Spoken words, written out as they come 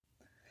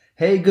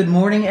Hey, good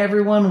morning,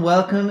 everyone.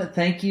 Welcome.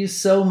 Thank you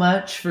so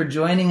much for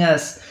joining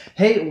us.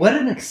 Hey, what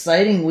an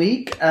exciting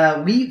week.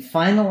 We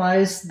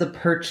finalized the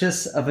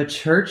purchase of a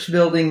church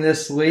building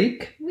this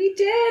week. We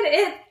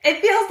did. It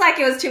feels like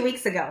it was 2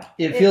 weeks ago.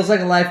 It feels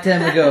like a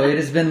lifetime ago. It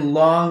has been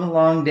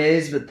long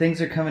days, but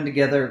things are coming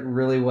together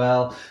really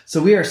well.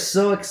 So we are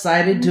so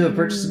excited to have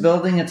purchased a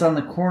building. It's on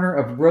the corner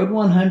of Road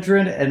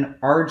 100 and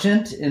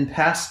Argent in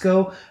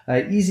Pasco.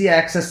 Easy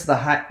access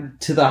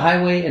to the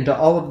highway and to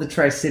all of the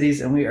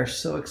Tri-Cities, and we are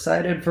so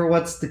excited for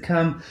what's to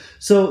come.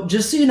 So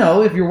just so you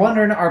know, if you're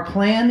wondering, our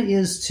plan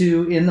is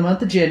to, in the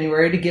month of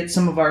January, to get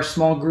some of our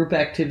small group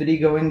activity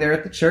going there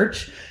at the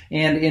church,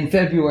 and in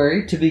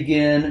February to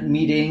begin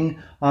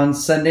meeting on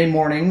Sunday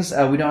mornings.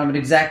 We don't have an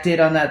exact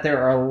date on that.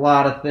 There are a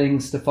lot of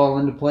things to fall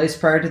into place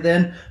prior to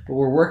then, but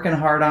we're working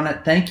hard on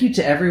it. Thank you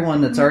to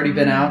everyone that's already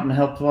been out and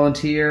helped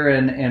volunteer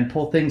and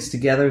pull things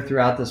together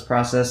throughout this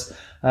process.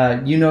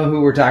 You know who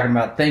we're talking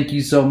about. Thank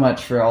you so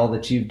much for all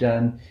that you've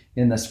done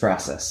in this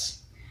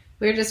process.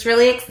 We're just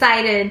really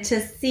excited to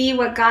see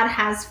what God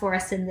has for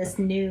us in this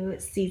new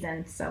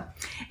season.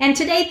 And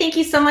today, thank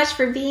you so much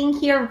for being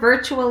here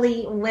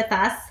virtually with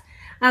us.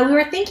 We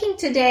were thinking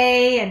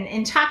today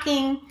and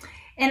talking,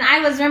 and I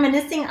was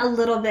reminiscing a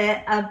little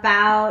bit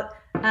about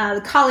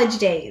the college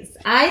days.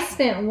 I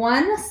spent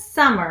one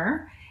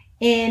summer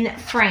in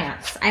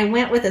France. I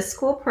went with a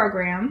school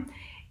program,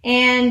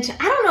 and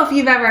I don't know if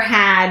you've ever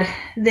had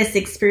this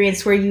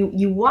experience where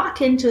you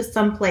walk into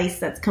some place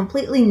that's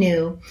completely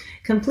new,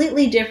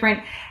 completely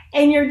different,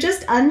 and you're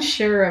just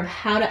unsure of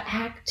how to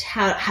act,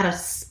 how to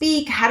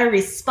speak, how to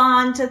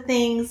respond to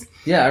things.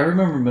 Yeah, I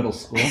remember middle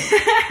school.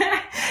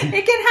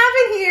 It can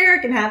happen here.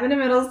 It can happen in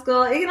middle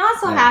school. It can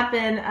also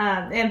happen,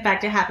 in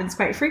fact, it happens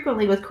quite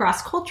frequently with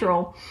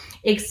cross-cultural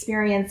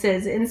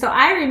experiences. And so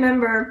I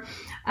remember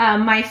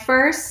my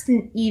first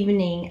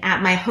evening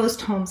at my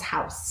host home's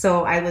house.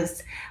 So I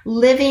was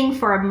living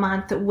for a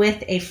month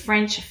with a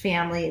French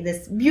family,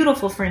 this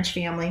beautiful French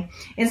family.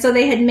 And so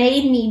they had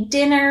made me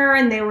dinner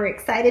and they were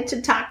excited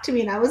to talk to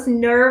me. And I was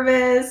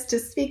nervous to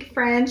speak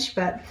French,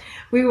 but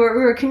we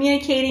were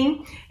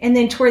communicating. And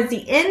then towards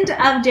the end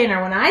of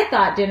dinner, when I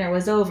thought dinner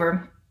was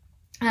over,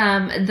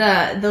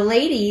 the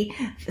lady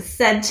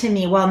said to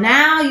me, "Well,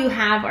 now you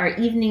have our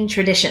evening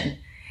tradition."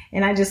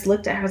 And I just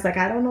looked at her. I was like,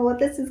 I don't know what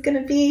this is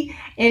going to be.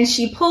 And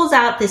she pulls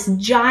out this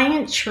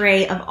giant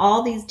tray of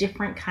all these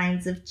different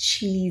kinds of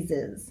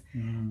cheeses.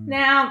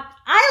 Now,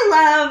 I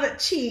love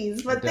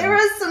cheese, but there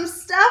was some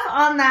stuff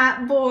on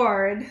that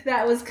board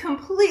that was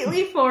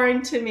completely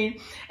foreign to me.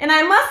 And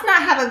I must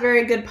not have a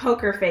very good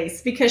poker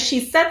face, because she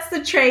sets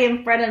the tray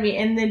in front of me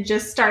and then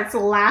just starts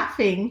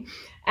laughing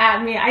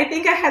at me. I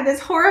think I had this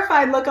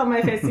horrified look on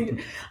my face.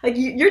 Like,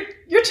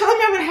 you're telling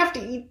me I'm going to have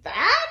to eat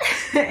that?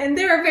 And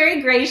they were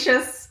very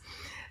gracious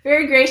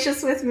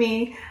with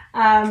me,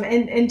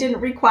 and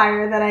didn't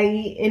require that I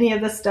eat any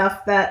of the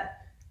stuff that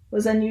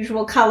was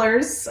unusual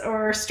colors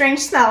or strange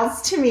smells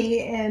to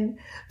me.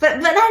 But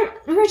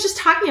we were just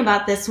talking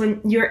about this. When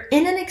you're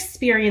in an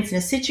experience, in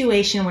a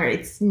situation where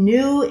it's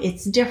new,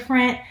 it's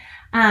different,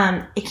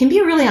 it can be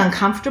a really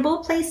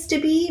uncomfortable place to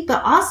be,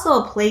 but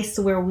also a place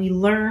where we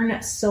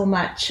learn so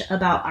much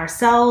about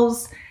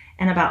ourselves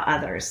and about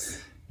others.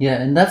 Yeah,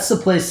 and that's the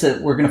place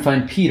that we're going to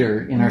find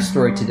Peter in our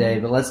story today.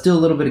 But let's do a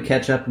little bit of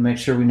catch up and make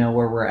sure we know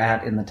where we're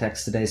at in the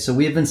text today. So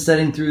we have been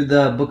studying through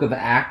the book of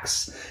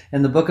Acts,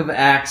 and the book of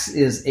Acts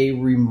is a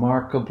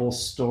remarkable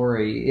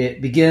story.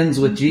 It begins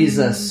with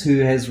Jesus,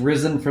 who has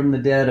risen from the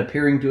dead,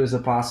 appearing to his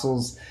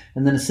apostles,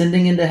 and then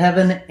ascending into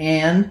heaven,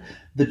 and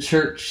the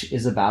church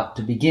is about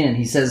to begin.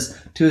 He says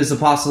to his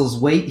apostles,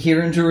 "Wait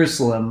here in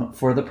Jerusalem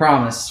for the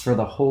promise, for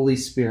the Holy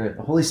Spirit."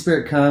 The Holy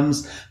Spirit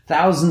comes.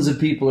 Thousands of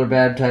people are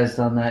baptized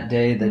on that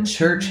day. The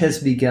church has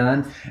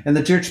begun, and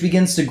the church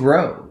begins to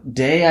grow.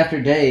 Day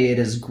after day, it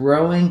is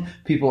growing.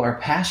 People are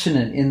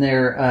passionate in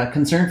their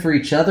concern for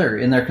each other,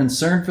 in their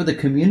concern for the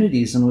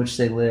communities in which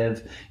they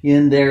live,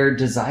 in their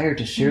desire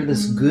to share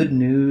this good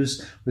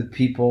news with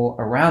people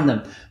around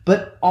them.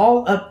 But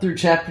all up through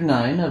chapter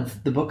 9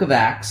 of the book of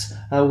Acts,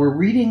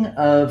 we're reading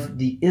of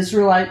the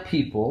Israelite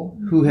people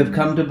who have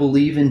come to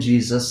believe in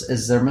Jesus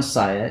as their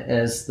Messiah,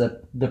 as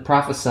the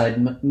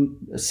prophesied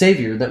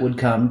Savior that would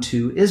come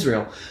to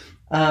Israel.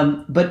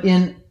 But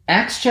in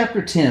Acts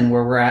chapter 10,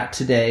 where we're at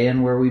today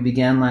and where we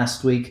began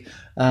last week,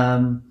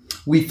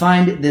 we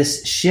find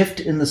this shift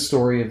in the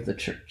story of the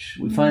church.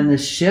 We find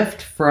this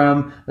shift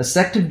from a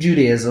sect of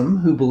Judaism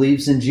who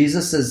believes in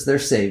Jesus as their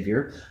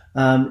Savior,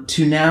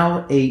 to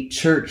now a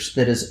church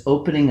that is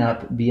opening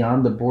up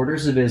beyond the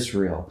borders of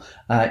Israel.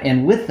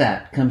 And with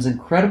that comes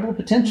incredible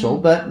potential,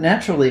 but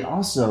naturally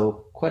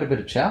also quite a bit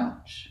of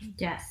challenge.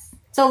 Yes.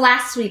 So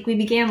last week we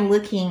began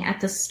looking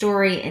at the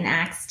story in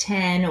Acts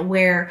 10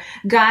 where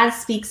God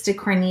speaks to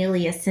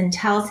Cornelius and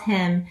tells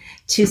him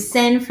to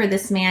send for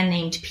this man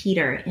named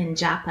Peter in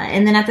Joppa.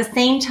 And then at the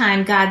same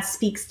time, God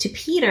speaks to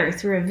Peter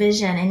through a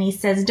vision and he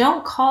says,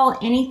 don't call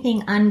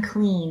anything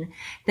unclean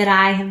that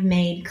I have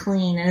made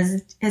clean.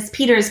 And as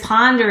Peter is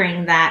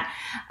pondering that,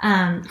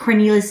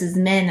 Cornelius's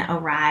men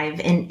arrive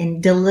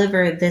and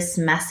deliver this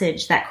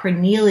message that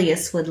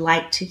Cornelius would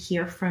like to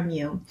hear from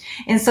you.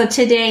 And so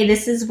today,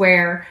 this is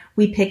where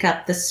we pick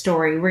up the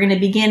story. We're going to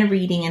begin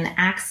reading in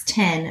Acts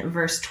 10,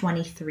 verse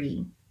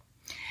 23.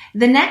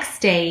 The next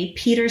day,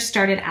 Peter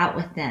started out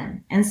with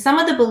them, and some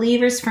of the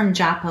believers from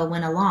Joppa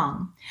went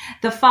along.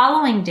 The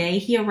following day,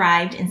 he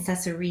arrived in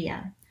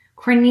Caesarea.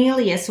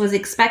 Cornelius was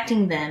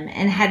expecting them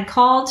and had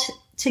called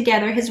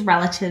together his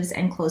relatives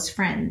and close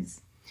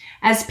friends.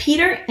 As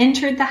Peter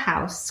entered the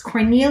house,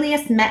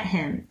 Cornelius met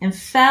him and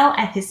fell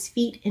at his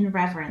feet in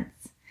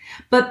reverence.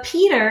 But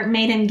Peter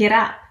made him get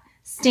up.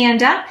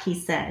 Stand up, he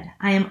said.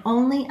 I am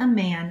only a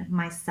man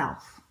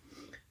myself.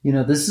 You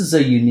know, this is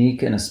a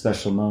unique and a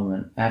special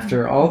moment.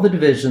 After all the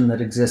division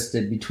that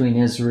existed between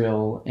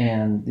Israel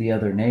and the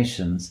other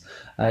nations,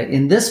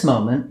 in this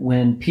moment,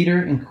 when Peter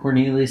and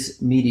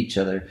Cornelius meet each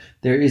other,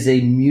 there is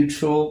a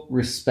mutual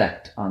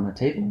respect on the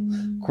table.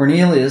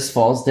 Cornelius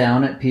falls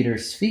down at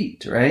Peter's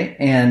feet, right?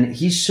 And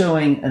he's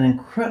showing an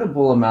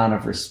incredible amount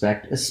of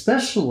respect,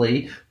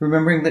 especially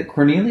remembering that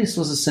Cornelius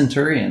was a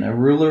centurion, a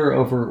ruler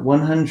over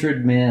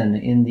 100 men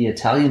in the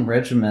Italian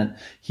regiment.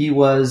 He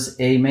was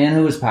a man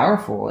who was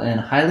powerful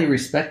and highly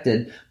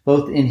respected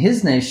both in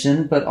his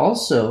nation, but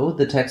also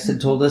the text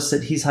had told us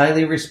that he's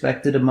highly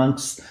respected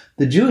amongst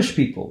the Jewish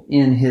people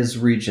in his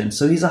region.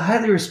 So he's a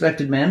highly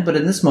respected man, but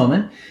in this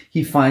moment,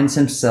 he finds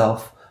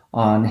himself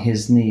on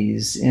his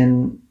knees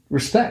in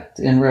respect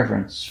and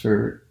reverence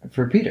for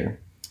Peter.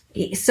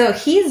 So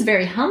he's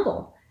very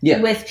humble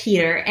with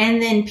Peter.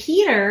 And then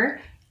Peter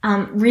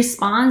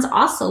responds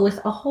also with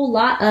a whole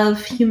lot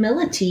of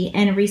humility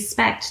and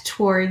respect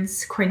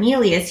towards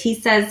Cornelius. He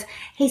says,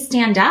 hey,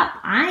 stand up.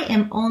 I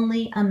am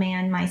only a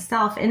man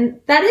myself.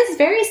 And that is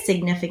very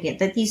significant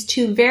that these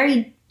two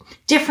very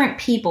different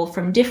people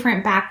from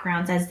different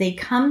backgrounds, as they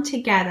come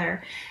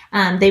together,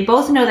 they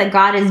both know that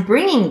God is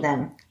bringing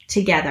them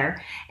together,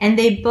 and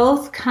they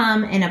both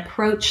come and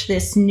approach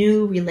this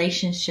new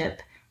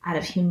relationship out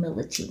of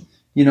humility.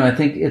 You know, I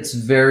think it's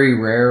very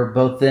rare,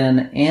 both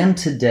then and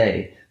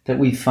today, that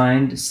we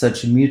find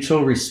such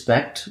mutual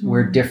respect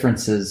where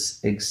differences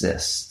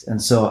exist.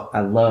 And so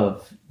I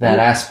love that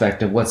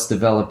aspect of what's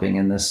developing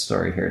in this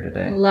story here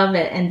today. Love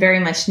it, and very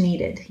much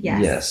needed.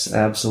 Yes,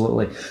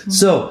 absolutely.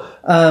 So,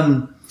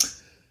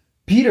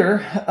 Peter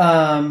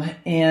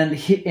and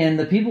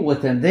the people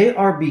with him, they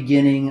are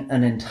beginning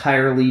an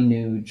entirely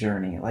new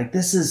journey. Like,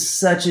 this is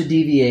such a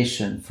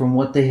deviation from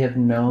what they have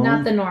known,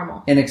 not the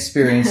normal, and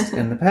experienced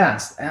in the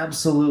past.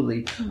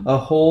 Absolutely, a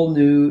whole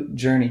new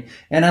journey.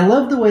 And I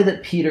love the way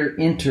that Peter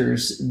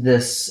enters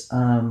this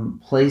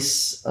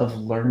place of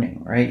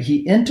learning. Right,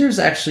 he enters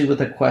actually with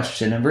a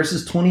question in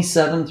verses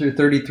 27 through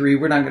 33.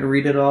 We're not going to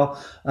read it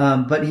all,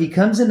 but he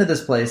comes into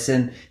this place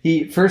and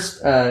he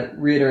first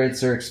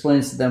reiterates or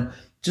explains to them,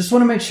 just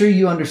want to make sure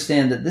you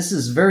understand that this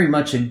is very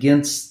much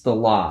against the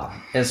law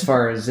as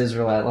far as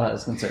Israelite law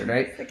is concerned,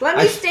 right? Like, let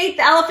me state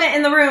the elephant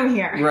in the room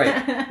here.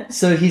 Right.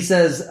 So he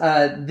says,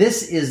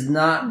 this is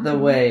not the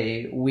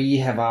way we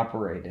have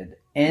operated.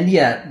 And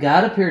yet,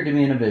 God appeared to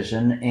me in a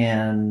vision,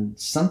 and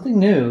something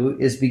new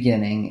is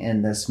beginning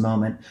in this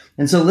moment.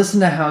 And so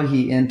listen to how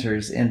he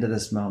enters into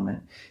this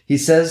moment. He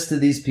says to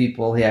these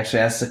people, he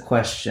actually asks a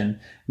question,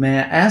 may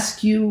I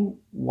ask you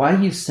why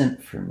you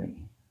sent for me?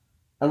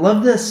 I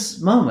love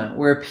this moment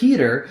where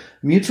Peter,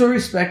 mutual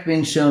respect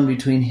being shown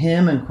between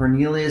him and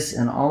Cornelius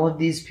and all of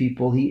these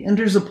people, he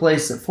enters a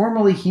place that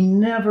formerly he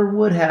never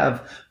would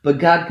have, but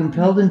God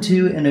compelled him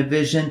to in a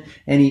vision,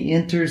 and he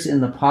enters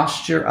in the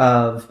posture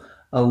of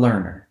a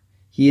learner.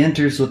 He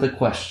enters with a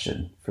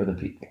question for the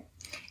people.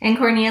 And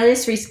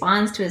Cornelius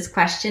responds to his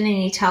question, and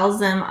he tells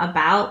them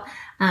about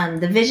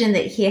the vision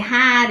that he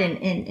had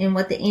and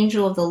what the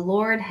angel of the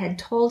Lord had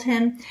told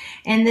him.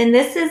 And then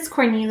this is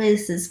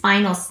Cornelius's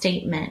final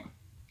statement.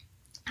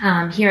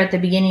 Here at the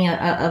beginning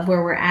of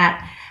where we're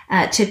at,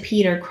 to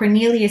Peter,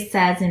 Cornelius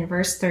says in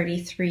verse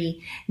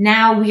 33,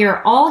 now we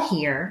are all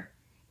here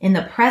in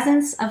the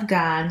presence of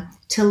God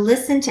to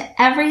listen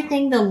to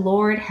everything the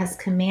Lord has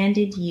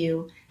commanded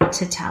you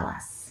to tell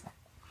us.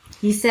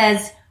 He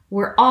says,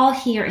 we're all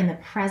here in the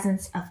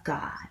presence of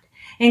God.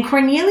 And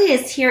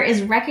Cornelius here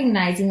is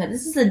recognizing that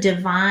this is a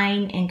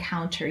divine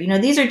encounter. You know,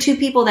 these are two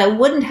people that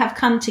wouldn't have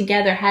come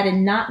together had it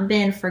not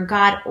been for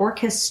God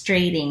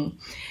orchestrating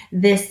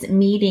this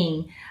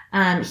meeting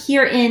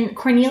here in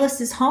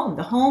Cornelius's home,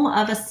 the home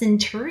of a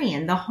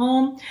centurion, the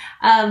home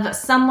of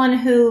someone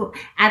who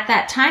at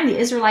that time the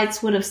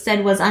Israelites would have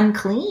said was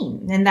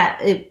unclean, and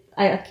that,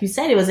 like you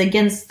said, it was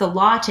against the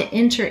law to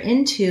enter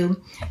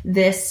into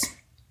this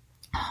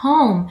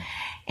home.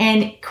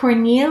 And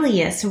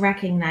Cornelius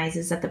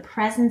recognizes that the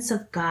presence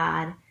of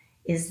God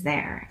is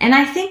there. And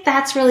I think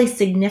that's really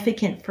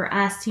significant for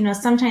us.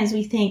 Sometimes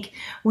we think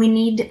we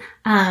need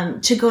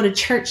to go to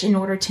church in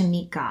order to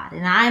meet God.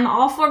 And I'm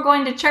all for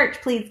going to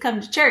church. Please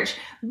come to church.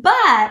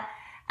 But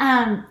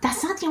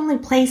that's not the only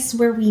place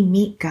where we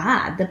meet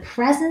God. The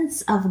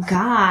presence of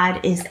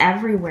God is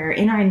everywhere,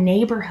 in our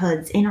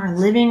neighborhoods, in our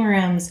living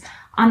rooms,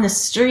 on the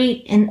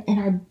street, in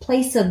our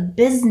place of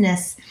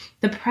business.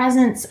 The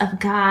presence of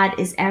God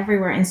is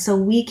everywhere. And so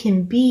we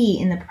can be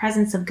in the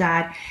presence of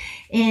God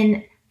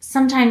in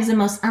sometimes the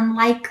most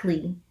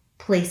unlikely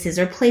places,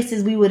 or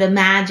places we would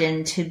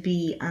imagine to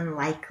be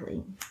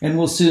unlikely. And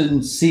we'll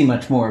soon see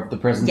much more of the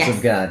presence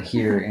of God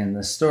here in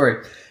this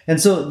story.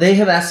 And so they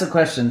have asked the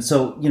question,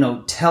 so,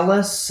 tell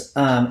us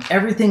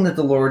everything that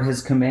the Lord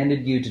has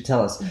commanded you to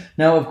tell us.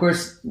 Now, of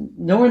course,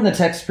 nowhere in the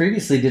text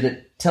previously did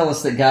it tell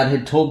us that God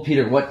had told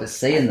Peter what to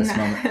say in this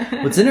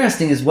moment. What's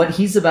interesting is what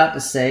he's about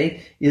to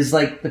say is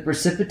like the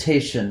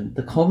precipitation,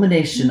 the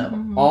culmination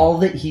of all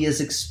that he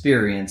has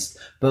experienced,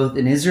 both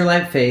in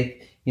Israelite faith,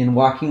 in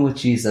walking with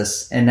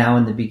Jesus, and now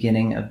in the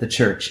beginning of the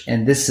church.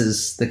 And this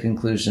is the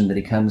conclusion that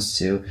he comes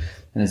to,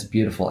 and it's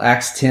beautiful.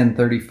 Acts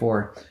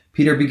 10:34.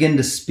 Peter began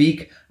to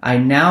speak. I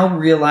now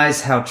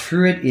realize how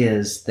true it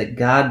is that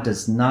God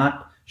does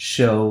not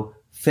show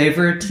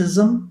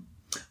favoritism,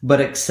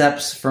 but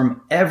accepts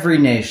from every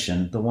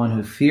nation the one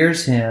who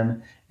fears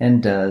him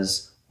and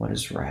does what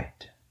is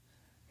right.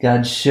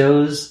 God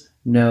shows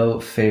no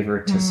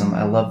favoritism.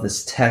 I love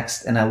this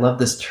text, and I love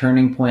this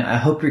turning point. I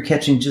hope you're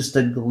catching just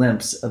a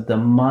glimpse of the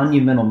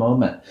monumental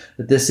moment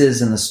that this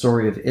is in the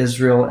story of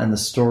Israel and the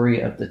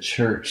story of the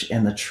church,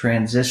 and the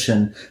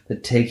transition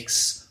that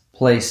takes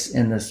place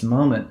in this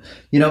moment.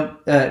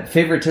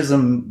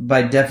 Favoritism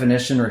by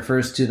definition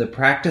refers to the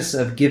practice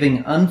of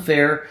giving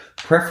unfair,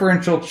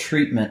 preferential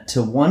treatment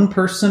to one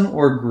person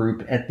or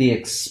group at the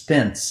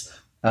expense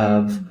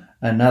of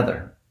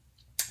another.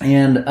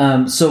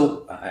 And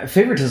so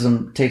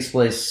favoritism takes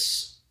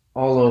place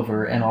all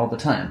over and all the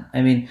time.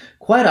 I mean,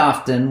 quite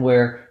often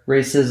where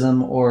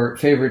racism or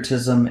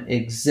favoritism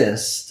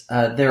exists,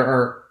 there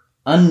are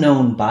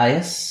unknown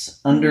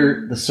bias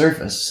under the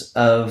surface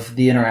of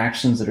the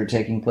interactions that are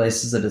taking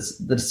place,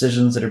 the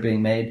decisions that are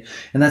being made.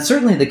 And that's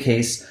certainly the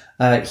case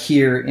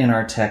here in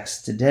our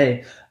text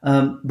today.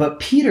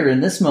 But Peter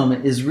in this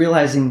moment is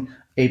realizing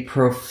a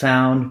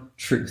profound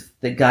truth,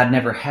 that God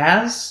never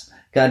has,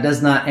 God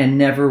does not, and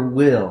never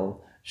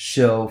will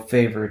show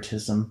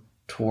favoritism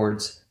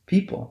towards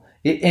people.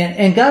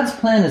 And God's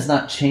plan is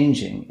not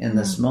changing in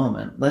this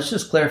moment. Let's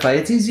just clarify.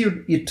 It's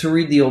easier to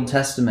read the Old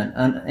Testament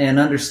and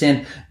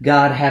understand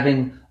God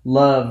having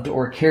loved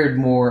or cared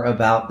more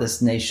about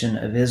this nation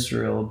of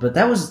Israel. But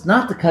that was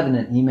not the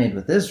covenant he made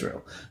with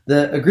Israel.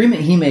 The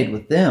agreement he made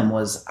with them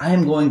was, I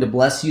am going to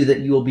bless you that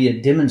you will be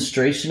a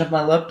demonstration of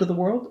my love to the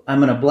world. I'm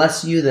going to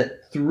bless you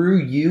that through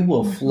you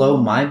will flow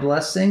my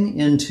blessing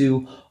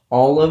into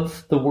all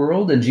of the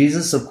world. And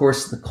Jesus, of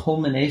course, the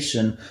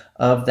culmination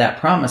of that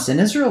promise. And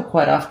Israel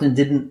quite often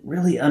didn't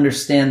really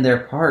understand their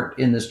part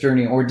in this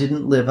journey, or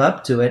didn't live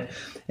up to it.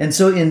 And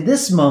so in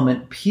this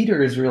moment,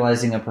 Peter is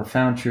realizing a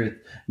profound truth.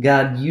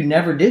 God, you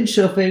never did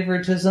show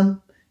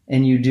favoritism,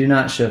 and you do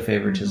not show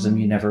favoritism.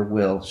 You never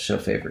will show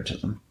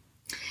favoritism.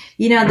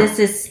 This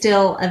is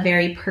still a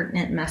very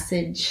pertinent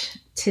message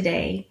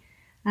today.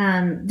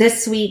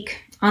 This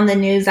week on the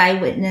news, I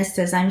witnessed,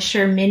 as I'm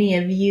sure many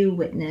of you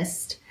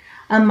witnessed,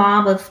 a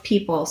mob of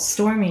people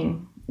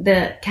storming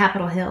the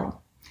Capitol Hill.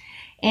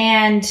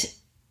 And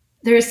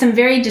there are some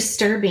very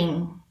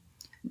disturbing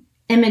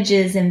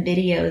images and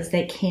videos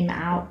that came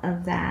out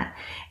of that.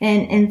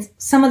 And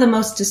some of the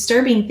most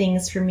disturbing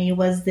things for me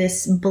was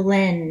this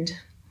blend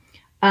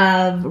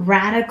of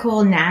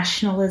radical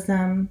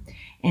nationalism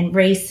and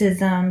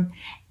racism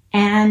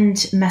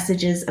and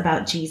messages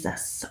about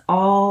Jesus,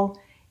 all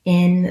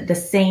in the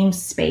same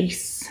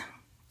space,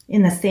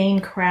 in the same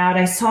crowd.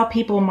 I saw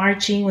people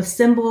marching with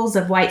symbols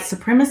of white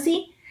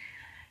supremacy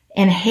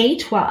and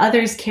hate, while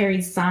others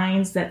carried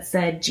signs that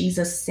said,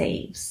 Jesus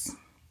saves.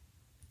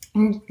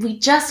 And we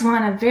just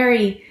want to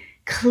very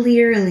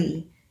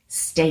clearly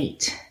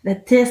state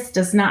that this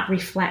does not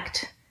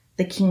reflect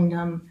the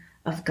kingdom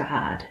of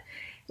God.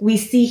 We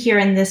see here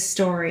in this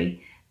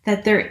story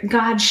that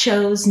God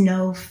shows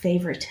no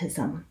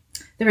favoritism.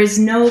 There is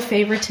no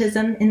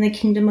favoritism in the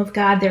kingdom of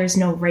God. There is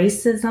no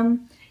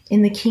racism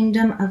in the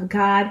kingdom of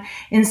God.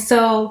 And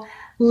so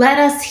let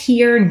us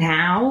hear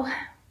now,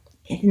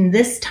 in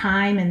this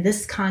time, in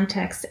this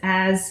context,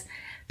 as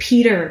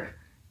Peter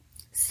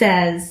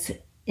says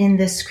in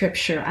this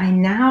scripture, I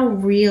now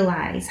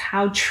realize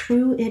how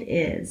true it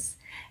is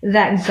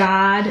that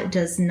God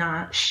does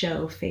not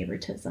show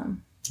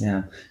favoritism.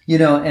 Yeah.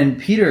 And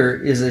Peter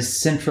is a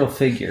central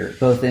figure,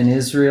 both in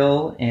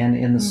Israel and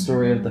in the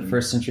story of the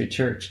first century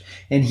church.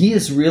 And he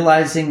is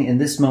realizing in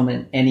this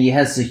moment, and he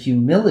has the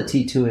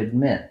humility to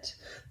admit,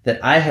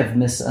 that I have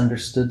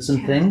misunderstood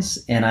some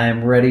things, and I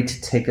am ready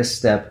to take a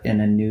step in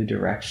a new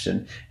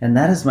direction. And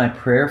that is my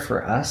prayer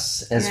for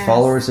us as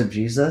followers of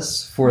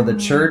Jesus, for the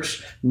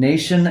church,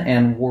 nation,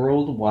 and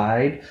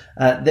worldwide,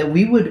 that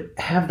we would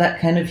have that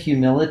kind of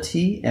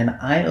humility and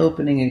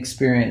eye-opening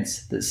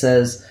experience that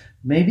says,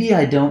 maybe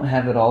I don't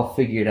have it all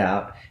figured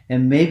out,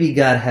 and maybe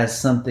God has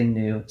something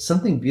new,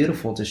 something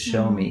beautiful to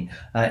show me,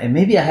 and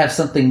maybe I have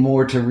something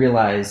more to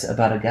realize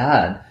about a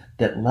God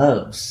that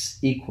loves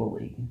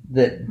equally,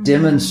 that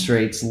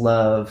demonstrates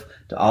love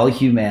to all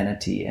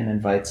humanity and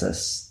invites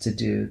us to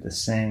do the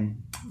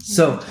same.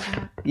 So,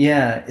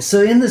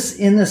 So in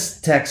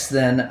this text,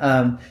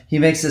 then he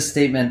makes this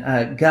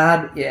statement.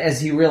 God,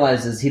 as he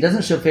realizes, he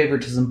doesn't show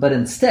favoritism, but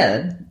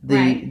instead,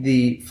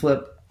 the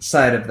flip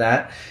side of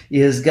that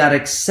is God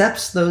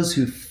accepts those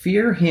who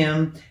fear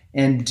him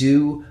and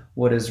do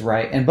what is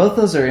right. And both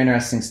those are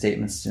interesting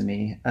statements to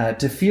me.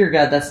 To fear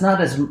God, that's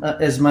not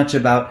as much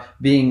about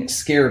being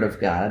scared of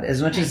God,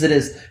 as much as it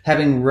is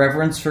having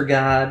reverence for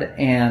God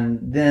and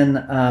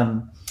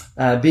then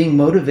being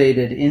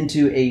motivated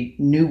into a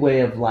new way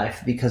of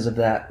life because of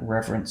that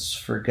reverence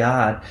for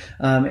God.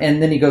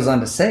 And then he goes on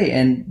to say,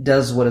 and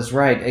does what is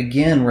right.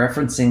 Again,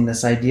 referencing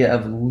this idea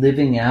of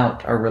living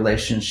out our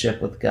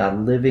relationship with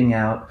God, living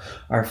out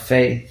our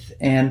faith.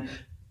 And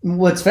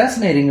what's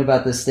fascinating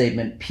about this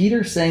statement,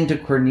 Peter saying to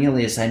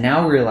Cornelius, I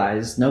now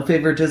realize no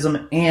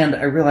favoritism, and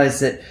I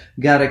realize that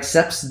God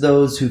accepts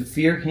those who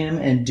fear him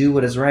and do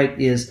what is right,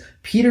 is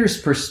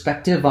Peter's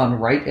perspective on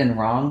right and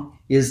wrong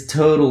is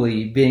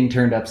totally being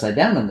turned upside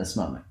down in this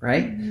moment,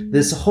 right?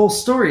 This whole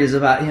story is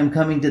about him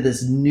coming to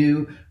this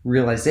new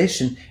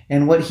realization.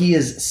 And what he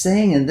is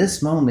saying in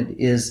this moment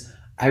is,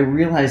 I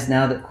realize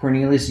now that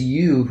Cornelius,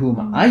 you,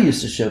 whom I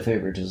used to show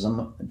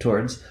favoritism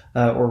towards,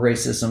 or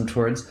racism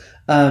towards,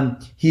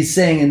 he's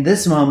saying in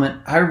this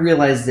moment, I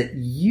realize that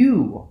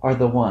you are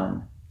the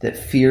one that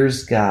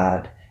fears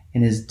God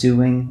and is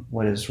doing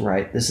what is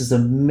right. This is a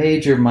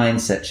major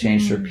mindset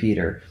change for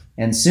Peter,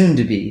 and soon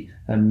to be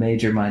a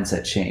major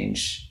mindset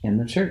change in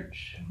the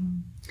church.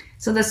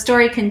 So the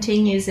story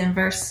continues in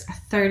verse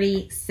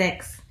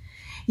 36.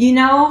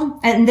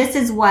 And this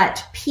is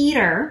what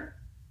Peter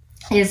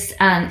is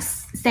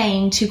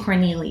saying to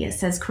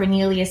Cornelius, as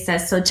Cornelius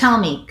says, so tell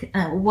me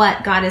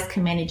what God has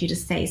commanded you to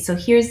say. So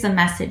here's the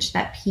message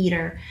that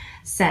Peter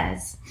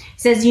says. He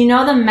says,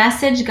 the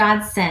message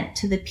God sent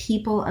to the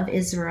people of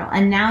Israel,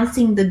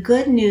 announcing the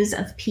good news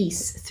of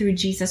peace through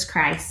Jesus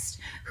Christ,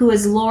 who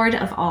is Lord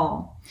of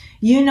all.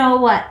 You know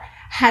what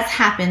has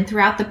happened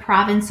throughout the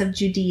province of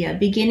Judea,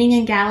 beginning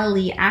in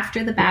Galilee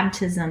after the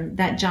baptism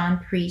that John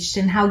preached,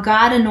 and how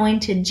God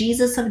anointed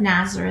Jesus of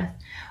Nazareth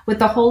with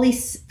the Holy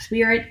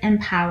Spirit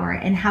and power,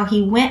 and how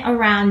he went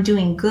around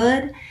doing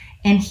good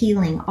and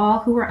healing all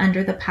who were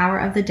under the power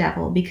of the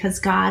devil, because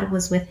God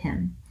was with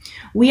him.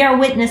 We are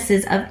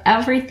witnesses of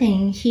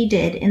everything he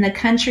did in the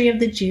country of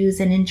the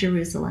Jews and in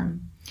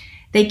Jerusalem.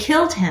 They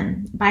killed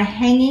him by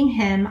hanging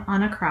him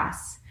on a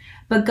cross,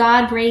 but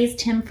God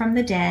raised him from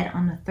the dead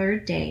on the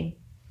third day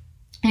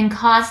and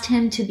caused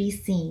him to be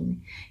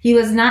seen. He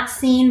was not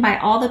seen by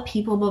all the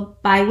people,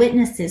 but by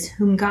witnesses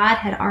whom God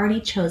had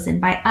already chosen,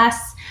 by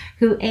us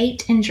who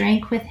ate and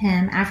drank with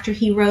him after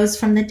he rose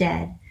from the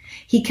dead.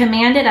 He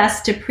commanded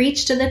us to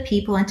preach to the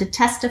people and to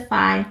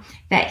testify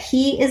that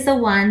he is the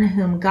one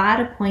whom God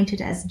appointed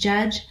as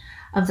judge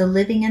of the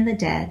living and the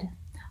dead.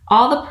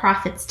 All the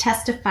prophets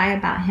testify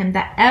about him,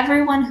 that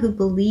everyone who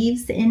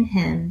believes in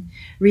him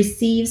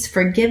receives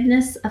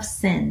forgiveness of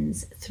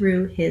sins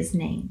through his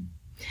name.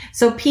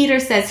 So Peter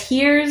says,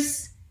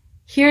 here's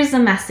the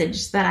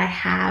message that I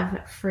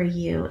have for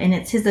you. And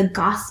it's a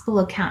gospel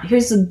account.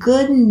 Here's the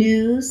good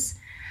news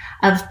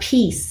of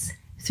peace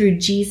through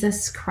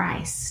Jesus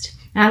Christ.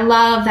 And I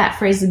love that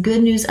phrase, the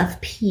good news of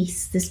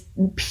peace,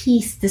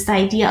 this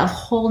idea of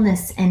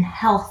wholeness and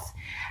health.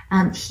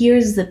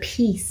 Here's the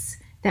peace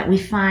that we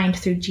find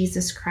through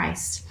Jesus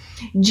Christ.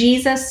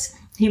 Jesus,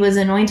 he was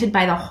anointed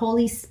by the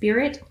Holy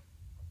Spirit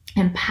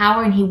and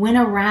power, and he went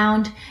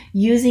around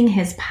using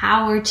his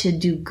power to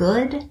do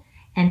good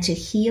and to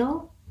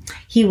heal.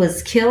 He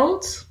was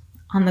killed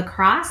on the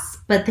cross,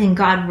 but then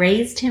God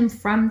raised him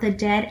from the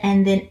dead,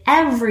 and then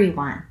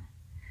everyone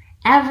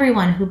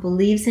who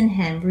believes in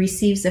him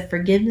receives the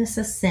forgiveness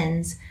of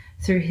sins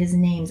through his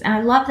names. And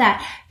I love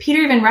that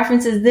Peter even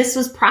references this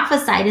was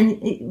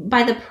prophesied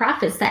by the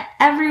prophets, that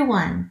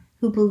everyone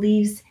who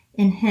believes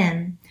in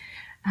him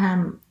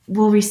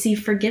will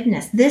receive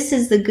forgiveness. This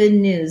is the good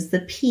news,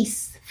 the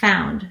peace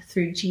found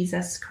through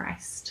Jesus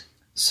Christ.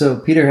 So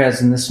Peter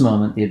has in this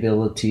moment the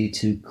ability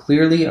to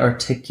clearly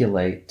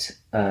articulate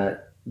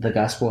the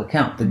gospel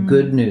account, the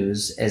good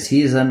news, as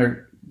he has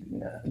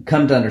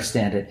come to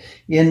understand it,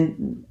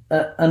 in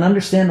an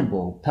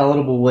understandable,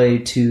 palatable way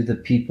to the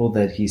people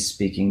that he's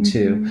speaking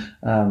to.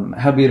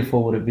 How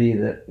beautiful would it be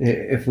that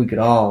if we could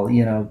all,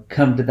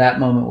 come to that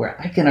moment where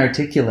I can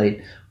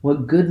articulate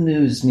what good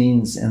news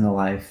means in the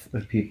life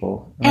of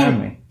people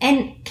around me.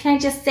 And can I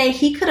just say,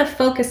 he could have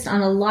focused on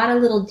a lot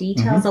of little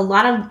details, a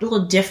lot of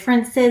little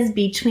differences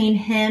between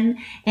him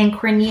and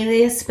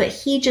Cornelius, but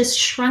he just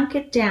shrunk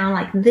it down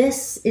like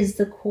this is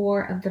the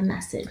core of the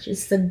message.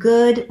 It's the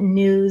good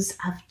news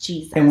of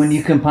Jesus. And when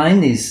you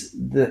combine these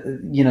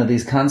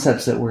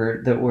concepts that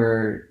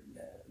we're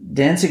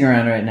dancing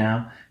around right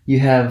now, you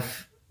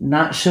have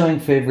not showing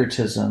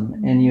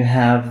favoritism, and you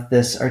have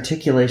this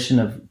articulation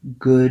of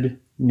good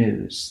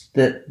news,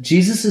 that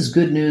Jesus is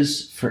good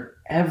news for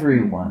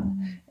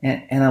everyone.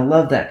 And I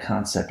love that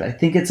concept. I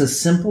think it's a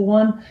simple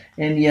one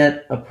and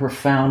yet a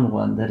profound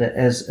one that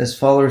as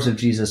followers of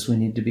Jesus, we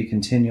need to be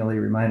continually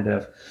reminded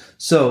of.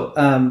 So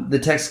the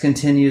text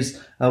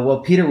continues, while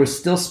Peter was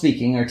still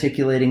speaking,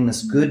 articulating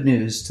this good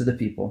news to the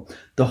people,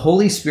 the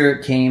Holy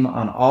Spirit came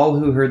on all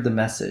who heard the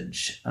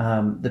message.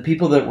 The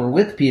people that were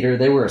with Peter,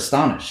 they were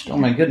astonished. Oh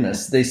my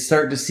goodness. They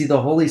start to see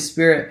the Holy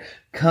Spirit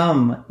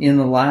come in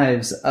the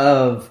lives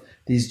of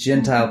these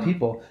Gentile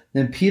people.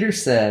 Then Peter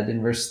said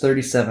in verse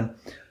 37,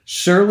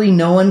 surely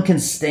no one can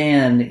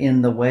stand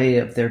in the way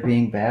of their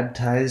being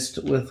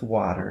baptized with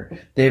water.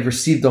 They have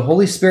received the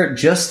Holy Spirit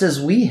just as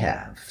we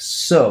have.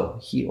 So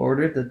he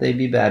ordered that they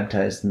be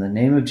baptized in the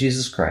name of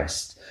Jesus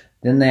Christ.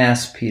 Then they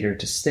asked Peter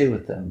to stay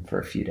with them for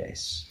a few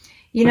days.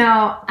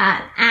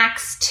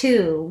 Acts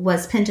 2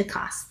 was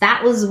Pentecost.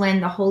 That was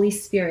when the Holy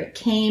Spirit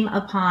came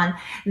upon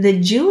the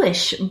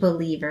Jewish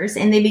believers,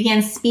 and they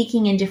began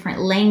speaking in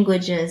different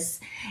languages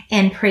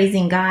and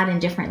praising God in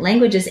different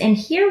languages. And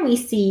here we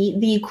see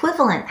the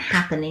equivalent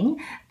happening,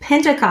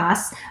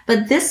 Pentecost,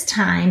 but this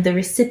time the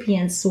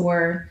recipients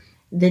were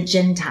the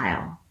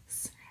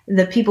Gentiles,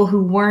 the people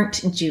who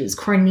weren't Jews,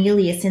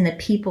 Cornelius and the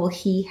people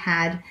he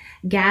had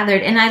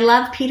gathered. And I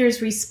love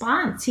Peter's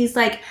response. He's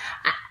like,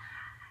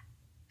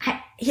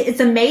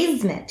 it's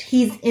amazement.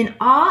 He's in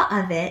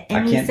awe of it.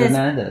 And I can't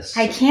deny this.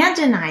 I can't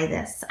deny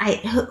this.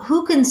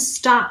 Who can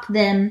stop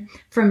them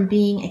from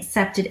being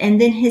accepted?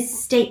 And then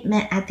his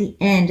statement at the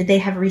end, they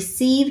have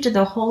received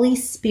the Holy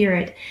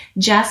Spirit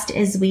just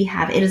as we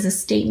have. It is a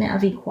statement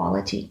of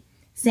equality,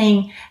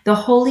 saying the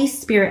Holy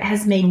Spirit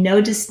has made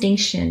no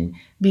distinction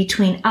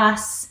between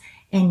us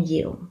and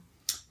you.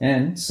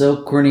 And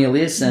so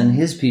Cornelius and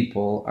his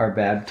people are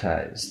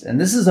baptized. And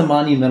this is a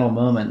monumental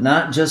moment,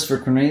 not just for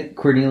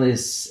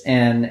Cornelius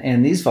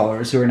and these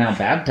followers who are now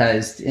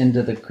baptized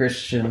into the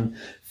Christian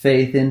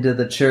faith, into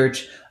the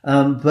church,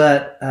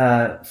 but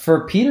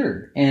for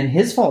Peter and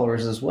his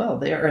followers as well.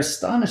 They are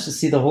astonished to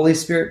see the Holy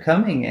Spirit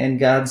coming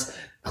and God's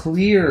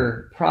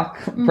clear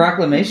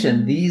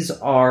proclamation. These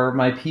are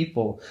my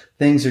people.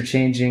 Things are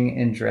changing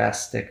in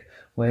drastic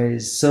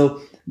ways.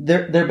 So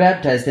they're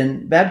baptized.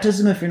 And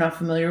baptism, if you're not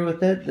familiar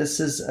with it, this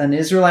is an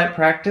Israelite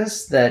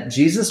practice that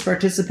Jesus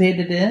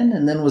participated in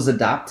and then was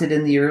adopted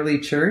in the early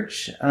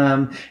church,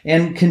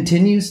 and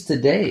continues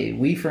today.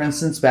 We, for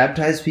instance,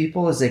 baptize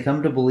people as they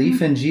come to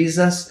belief in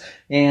Jesus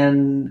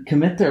and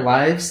commit their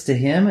lives to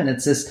him. And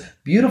it's this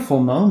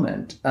beautiful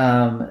moment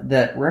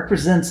that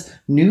represents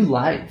new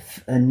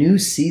life, a new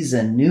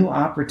season, new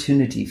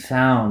opportunity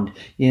found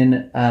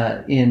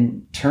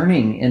in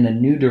turning in a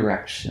new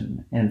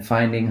direction and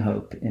finding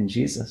hope in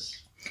Jesus.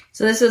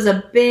 So this was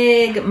a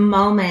big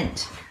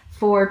moment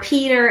for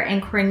Peter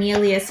and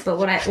Cornelius. But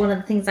one of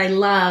the things I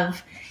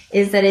love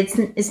is that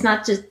it's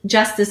not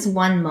just this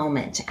one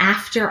moment.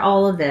 After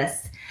all of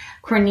this,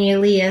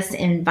 Cornelius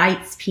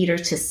invites Peter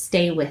to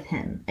stay with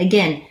him.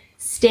 Again,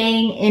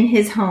 staying in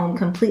his home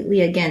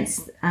completely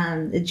against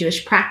the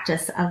Jewish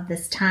practice of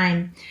this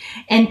time.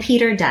 And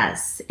Peter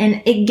does.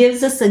 And it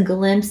gives us a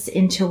glimpse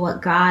into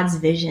what God's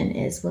vision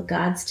is, what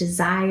God's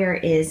desire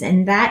is.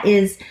 And that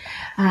is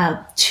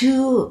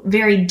two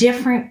very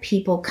different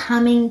people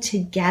coming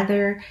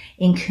together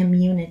in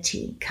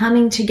community,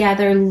 coming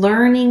together,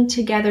 learning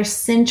together,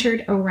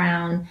 centered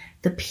around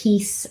the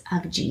peace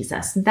of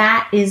Jesus.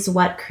 That is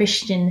what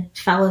Christian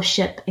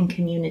fellowship and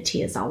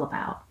community is all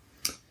about.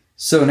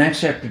 So in Acts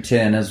chapter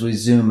 10, as we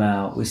zoom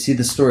out, we see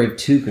the story of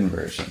two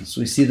conversions.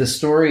 We see the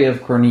story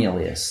of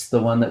Cornelius,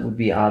 the one that would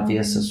be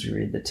obvious as we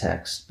read the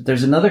text. But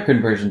there's another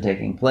conversion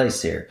taking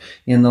place here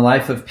in the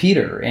life of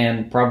Peter,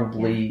 and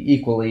probably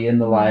equally in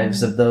the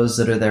lives of those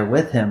that are there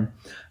with him.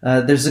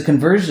 There's a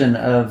conversion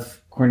of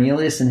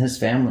Cornelius and his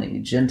family,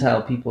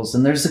 Gentile peoples.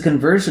 And there's a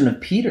conversion of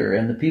Peter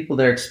and the people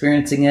that are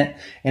experiencing it.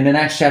 And in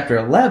Acts chapter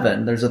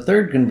 11, there's a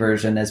third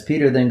conversion as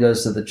Peter then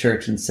goes to the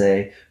church and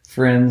say,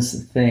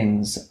 friends,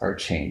 things are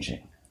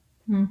changing.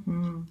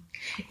 Mm-hmm.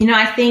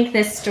 I think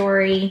this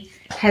story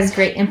has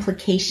great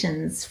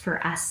implications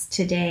for us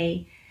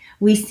today.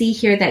 We see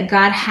here that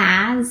God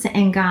has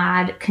and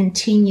God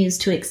continues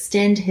to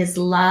extend his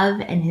love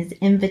and his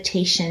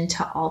invitation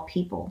to all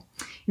people.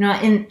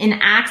 In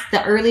Acts,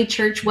 the early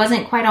church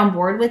wasn't quite on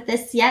board with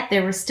this yet. They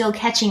were still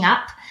catching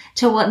up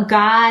to what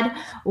God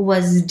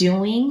was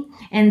doing.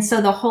 And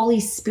so the Holy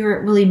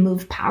Spirit really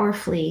moved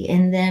powerfully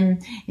in them,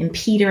 in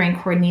Peter and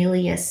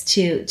Cornelius,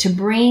 to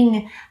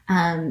bring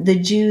the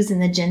Jews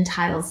and the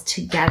Gentiles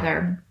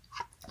together,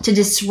 to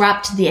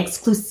disrupt the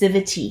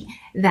exclusivity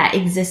that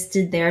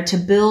existed there, to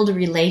build a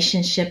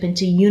relationship and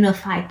to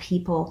unify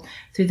people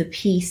through the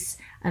peace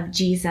of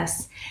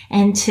Jesus.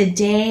 And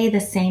today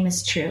the same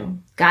is true.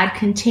 God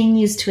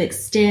continues to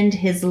extend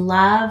his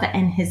love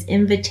and his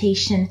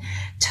invitation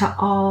to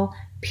all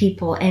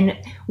people. And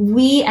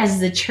we as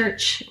the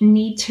church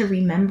need to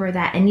remember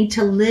that and need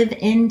to live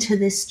into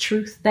this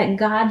truth that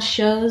God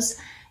shows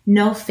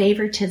no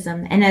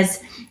favoritism. And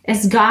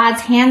as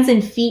God's hands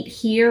and feet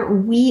here,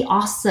 we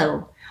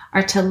also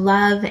are to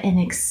love and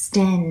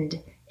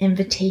extend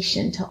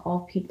invitation to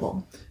all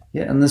people.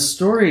 Yeah, and the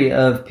story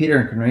of Peter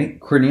and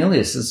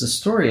Cornelius is a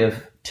story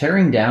of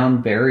tearing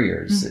down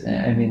barriers.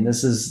 Mm-hmm. I mean,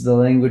 this is the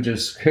language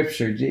of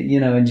Scripture.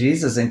 In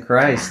Jesus and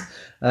Christ,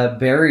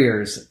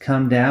 barriers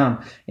come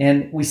down.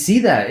 And we see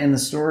that in the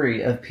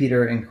story of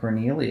Peter and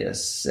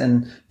Cornelius.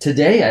 And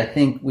today, I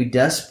think we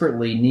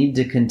desperately need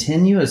to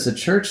continue as a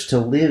church to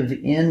live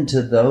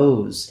into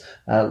those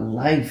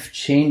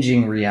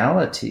life-changing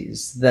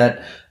realities,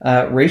 that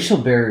racial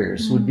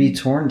barriers would be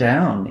torn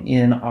down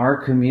in our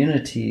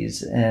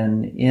communities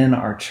and in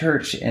our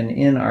church and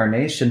in our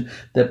nation,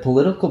 that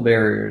political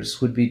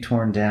barriers would be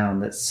torn down,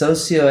 that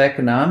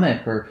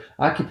socioeconomic or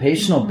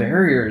occupational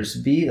barriers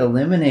be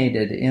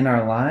eliminated in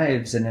our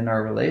lives and in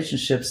our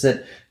relationships,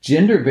 that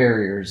gender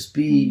barriers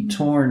be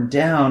torn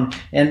down,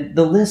 and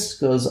the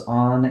list goes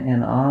on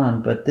and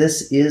on. But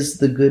this is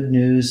the good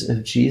news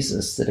of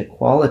Jesus, that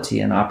equality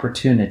and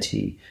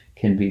opportunity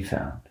can be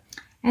found.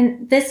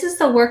 And this is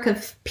the work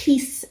of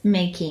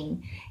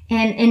peacemaking.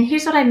 And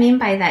here's what I mean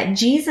by that.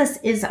 Jesus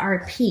is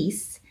our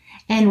peace,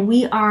 and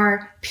we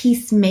are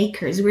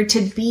peacemakers. We're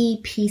to be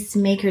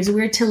peacemakers.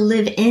 We're to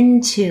live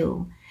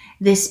into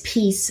this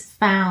peace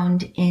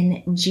found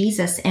in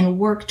Jesus and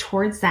work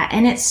towards that.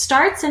 And it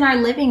starts in our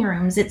living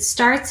rooms. It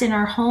starts in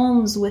our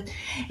homes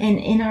and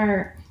in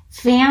our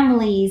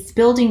families,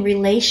 building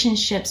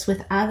relationships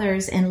with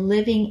others and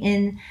living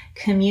in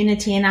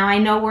community. And now I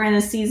know we're in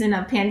a season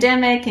of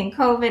pandemic and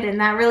COVID, and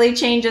that really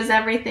changes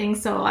everything.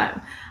 So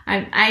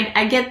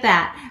I get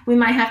that. We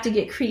might have to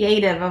get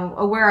creative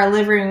of where our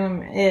living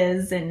room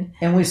is. And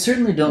we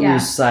certainly don't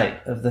lose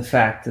sight of the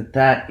fact that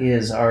that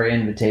is our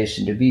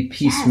invitation, to be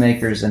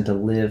peacemakers and to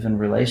live in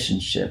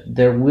relationship.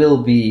 There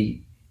will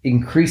be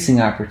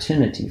increasing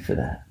opportunity for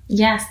that.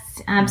 Yes,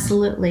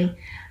 absolutely.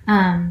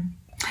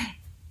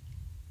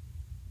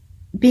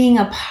 Being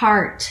a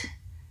part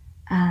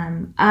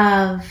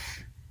of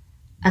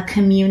a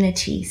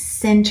community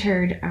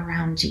centered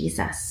around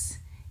Jesus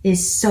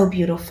is so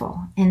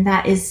beautiful. And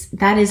that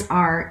is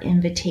our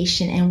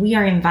invitation. And we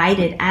are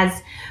invited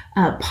as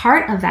a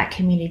part of that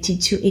community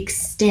to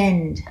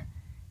extend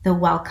the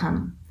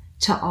welcome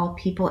to all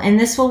people. And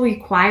this will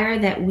require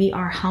that we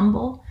are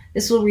humble.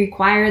 This will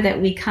require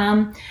that we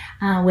come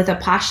with a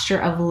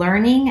posture of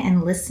learning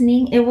and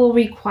listening. It will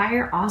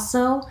require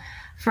also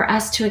for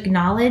us to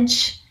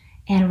acknowledge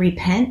and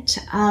repent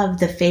of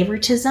the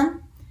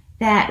favoritism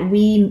that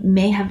we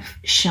may have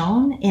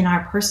shown in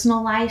our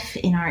personal life,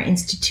 in our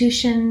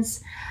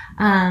institutions.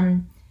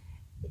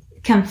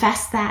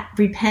 Confess that,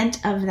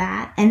 repent of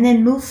that, and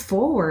then move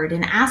forward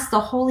and ask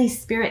the Holy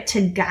Spirit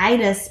to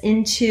guide us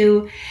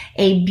into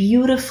a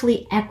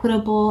beautifully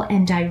equitable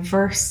and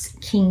diverse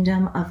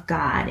kingdom of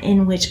God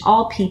in which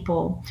all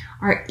people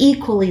are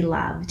equally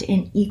loved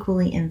and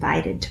equally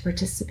invited to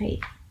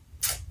participate.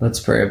 Let's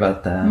pray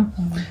about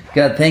that.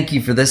 God, thank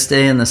you for this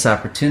day and this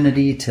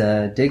opportunity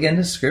to dig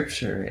into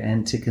Scripture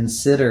and to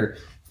consider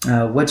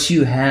what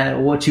you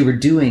were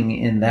doing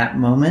in that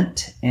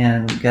moment,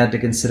 and God, to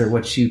consider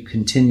what you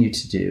continue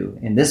to do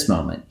in this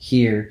moment,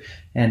 here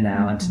and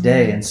now and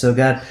today. And so,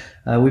 God,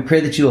 we pray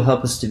that you will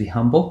help us to be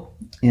humble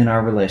in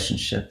our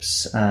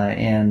relationships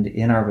and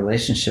in our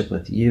relationship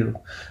with you.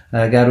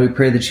 God, we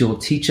pray that you will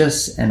teach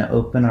us and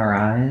open our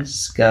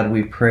eyes. God,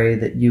 we pray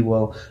that you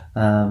will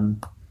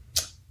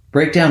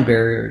break down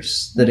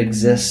barriers that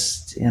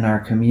exist in our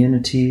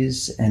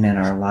communities and in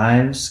our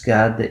lives.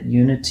 God, that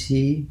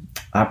unity,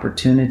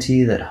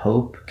 opportunity, that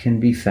hope can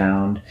be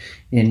found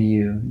in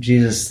you.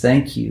 Jesus,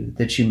 thank you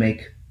that you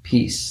make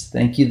peace.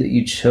 Thank you that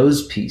you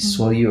chose peace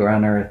while you were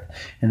on earth,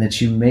 and that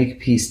you make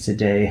peace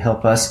today.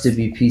 Help us to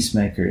be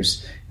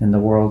peacemakers in the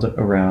world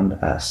around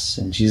us.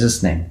 In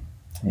Jesus' name,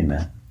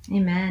 amen.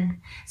 Amen.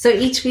 So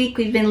each week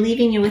we've been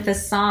leaving you with a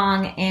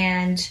song,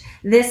 and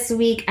this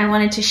week I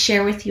wanted to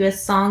share with you a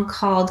song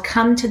called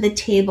 "Come to the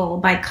Table"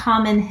 by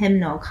Common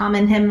Hymnal.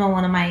 Common Hymnal,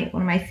 one of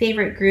my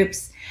favorite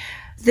groups.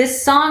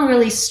 This song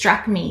really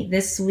struck me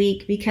this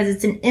week because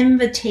it's an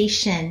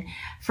invitation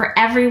for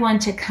everyone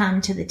to come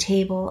to the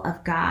table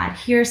of God.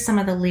 Here are some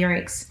of the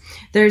lyrics.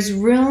 There's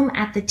room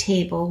at the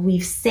table.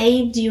 We've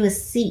saved you a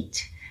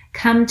seat.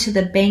 Come to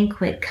the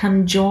banquet.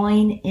 Come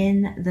join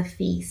in the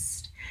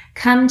feast.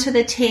 Come to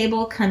the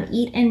table, come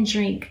eat and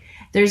drink.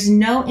 There's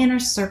no inner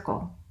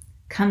circle.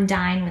 come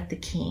dine with the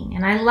king.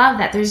 And I love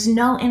that. There's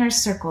no inner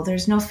circle.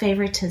 There's no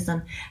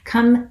favoritism.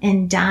 Come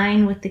and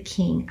dine with the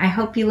king. I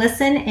hope you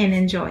listen and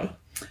enjoy.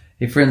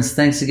 Hey friends,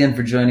 thanks again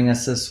for joining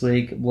us this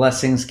week.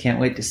 Blessings. Can't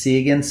wait to see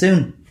you again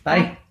soon.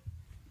 Bye.